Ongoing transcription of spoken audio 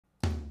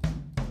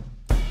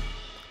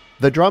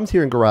The drums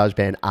here in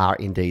GarageBand are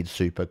indeed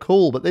super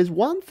cool, but there's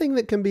one thing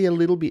that can be a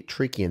little bit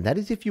tricky, and that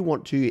is if you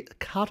want to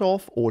cut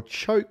off or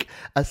choke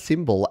a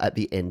cymbal at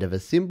the end of a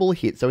cymbal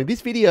hit. So in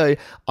this video,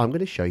 I'm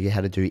going to show you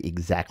how to do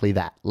exactly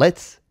that.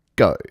 Let's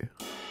go.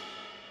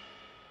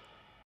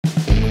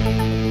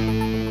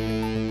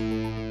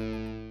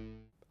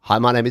 Hi,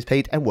 my name is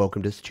Pete and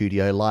welcome to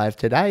Studio Live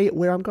today,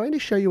 where I'm going to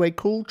show you a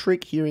cool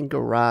trick here in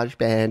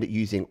GarageBand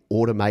using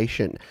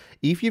automation.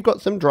 If you've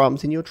got some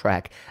drums in your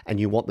track and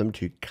you want them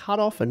to cut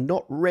off and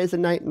not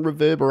resonate and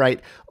reverberate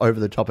over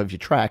the top of your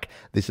track,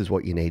 this is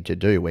what you need to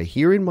do. We're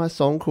here in my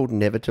song called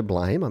Never to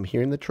Blame. I'm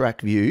here in the track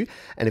view,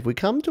 and if we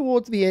come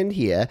towards the end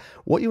here,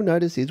 what you'll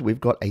notice is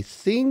we've got a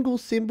single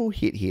cymbal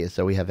hit here.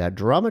 So we have our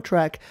drummer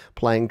track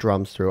playing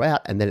drums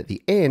throughout, and then at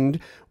the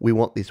end, we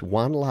want this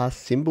one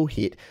last cymbal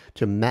hit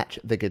to match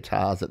the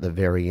guitars at the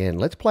very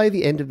end. Let's play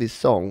the end of this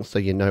song so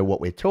you know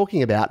what we're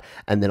talking about,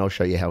 and then I'll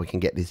show you how we can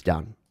get this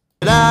done.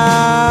 I'm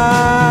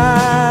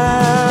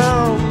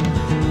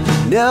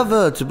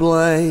never to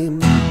blame.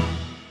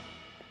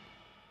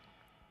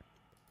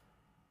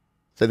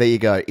 So there you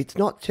go. It's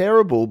not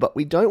terrible, but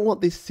we don't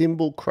want this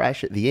cymbal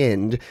crash at the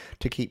end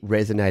to keep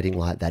resonating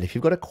like that. If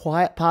you've got a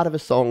quiet part of a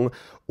song,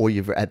 or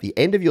you're at the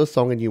end of your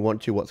song and you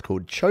want to what's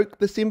called choke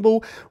the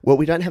cymbal, well,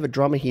 we don't have a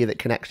drummer here that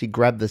can actually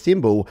grab the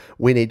cymbal.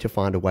 We need to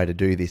find a way to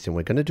do this, and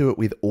we're going to do it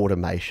with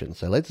automation.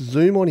 So let's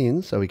zoom on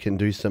in so we can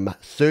do some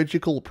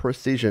surgical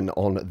precision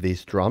on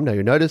this drum. Now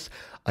you'll notice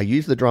I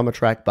use the drummer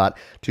track, but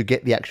to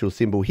get the actual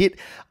cymbal hit,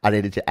 I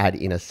needed to add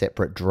in a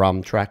separate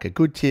drum track. A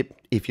good tip,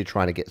 if you're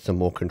trying to get some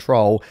more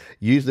control,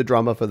 use the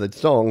drummer for the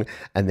song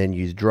and then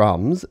use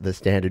drums, the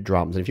standard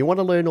drums. And if you want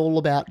to learn all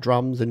about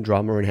drums and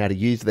drummer and how to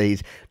use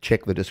these,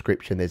 check the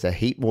description. There's a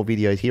heap more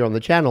videos here on the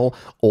channel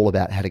all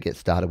about how to get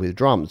started with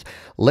drums.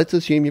 Let's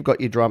assume you've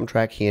got your drum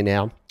track here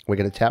now. We're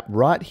going to tap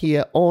right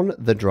here on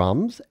the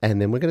drums,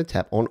 and then we're going to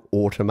tap on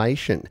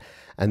automation.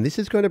 And this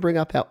is going to bring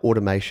up our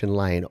automation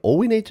lane. All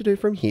we need to do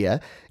from here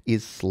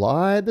is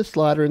slide the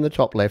slider in the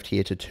top left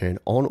here to turn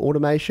on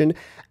automation,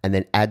 and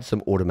then add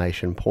some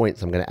automation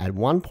points. I'm going to add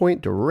 1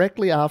 point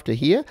directly after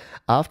here,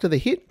 after the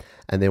hit,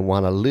 and then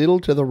one a little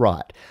to the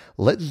right.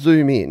 Let's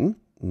zoom in.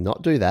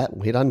 Not do that.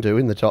 Hit undo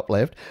in the top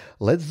left.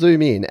 Let's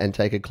zoom in and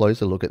take a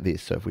closer look at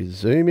this. So if we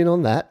zoom in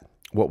on that,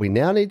 what we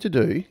now need to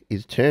do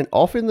is turn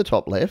off in the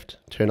top left,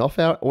 turn off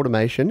our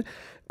automation,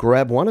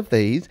 grab one of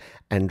these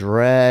and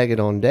drag it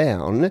on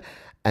down,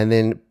 and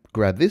then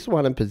grab this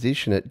one and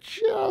position it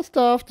just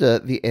after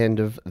the end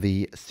of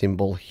the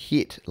cymbal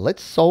hit.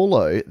 Let's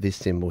solo this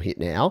cymbal hit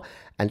now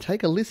and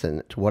take a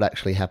listen to what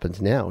actually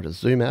happens now. I'll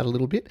just zoom out a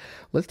little bit.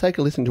 Let's take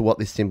a listen to what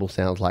this cymbal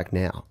sounds like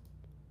now.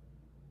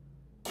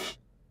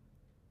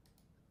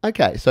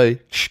 Okay, so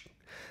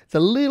it's a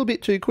little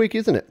bit too quick,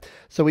 isn't it?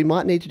 So we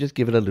might need to just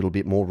give it a little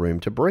bit more room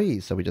to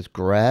breathe. So we just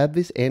grab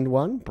this end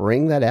one,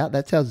 bring that out.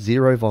 That's our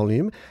 0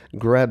 volume.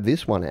 Grab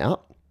this one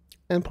out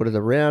and put it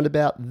around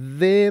about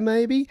there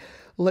maybe.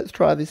 Let's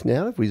try this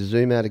now. If we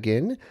zoom out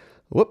again,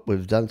 whoop,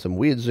 we've done some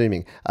weird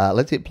zooming.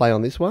 Let's hit play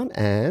on this one,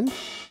 and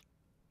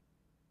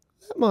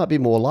that might be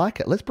more like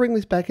it. Let's bring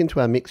this back into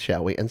our mix,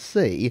 shall we, and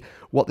see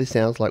what this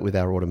sounds like with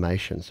our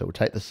automation. So we'll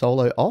take the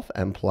solo off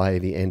and play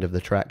the end of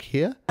the track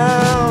here.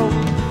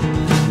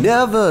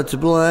 Never to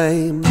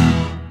blame.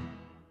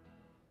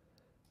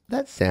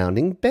 That's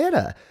sounding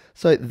better.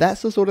 So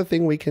that's the sort of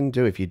thing we can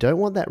do. If you don't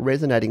want that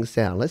resonating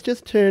sound, let's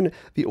just turn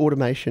the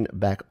automation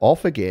back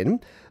off again.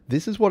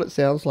 This is what it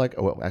sounds like.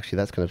 Oh, well, actually,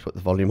 that's going to put the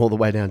volume all the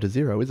way down to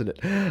 0, isn't it?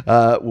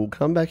 We'll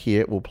come back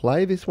here. We'll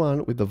play this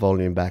one with the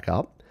volume back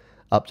up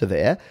to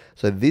there.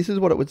 So this is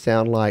what it would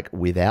sound like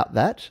without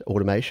that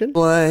automation.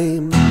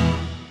 Blame.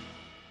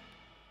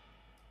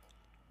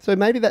 So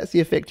maybe that's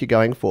the effect you're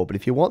going for, but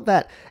if you want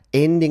that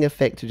ending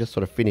effect to just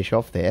sort of finish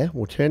off there,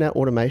 we'll turn our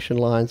automation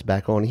lines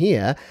back on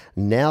here.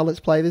 Now let's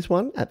play this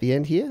one at the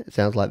end here. It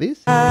sounds like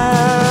this.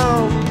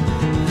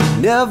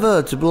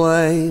 Never to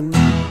blame.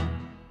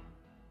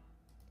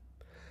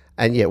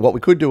 And yeah, what we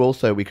could do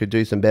also, we could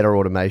do some better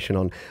automation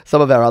on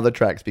some of our other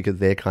tracks because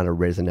they're kind of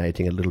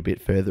resonating a little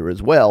bit further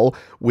as well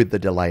with the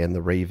delay and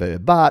the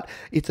reverb. But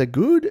it's a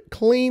good,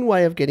 clean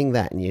way of getting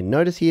that. And you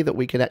notice here that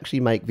we can actually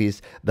make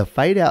this, the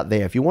fade out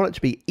there. If you want it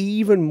to be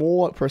even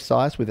more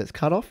precise with its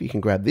cutoff, you can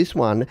grab this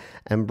one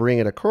and bring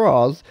it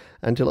across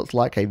until it's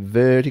like a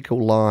vertical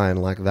line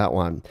like that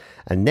one.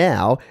 And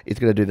now it's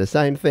going to do the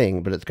same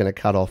thing, but it's going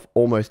to cut off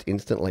almost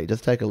instantly.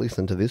 Just take a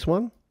listen to this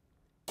one.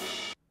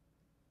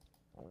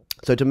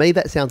 So to me,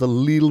 that sounds a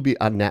little bit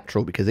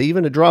unnatural because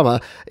even a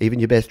drummer, even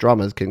your best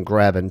drummers can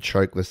grab and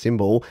choke the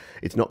cymbal.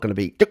 It's not going to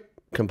be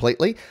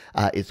completely.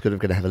 It's sort of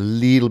going to have a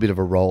little bit of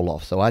a roll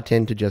off. So I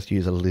tend to just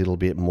use a little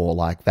bit more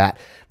like that.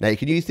 Now you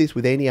can use this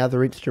with any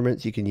other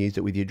instruments. You can use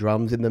it with your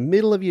drums in the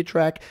middle of your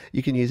track.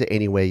 You can use it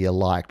anywhere you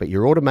like, but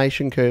your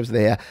automation curves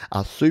there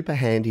are super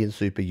handy and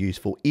super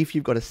useful. If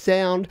you've got a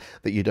sound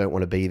that you don't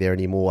want to be there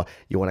anymore,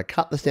 you want to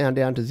cut the sound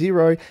down to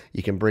 0,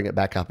 you can bring it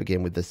back up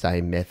again with the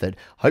same method.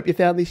 Hope you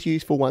found this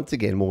useful. Once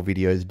again, more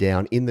videos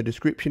down in the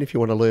description if you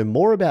want to learn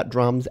more about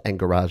drums and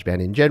GarageBand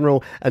in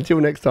general.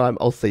 Until next time,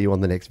 I'll see you on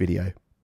the next video.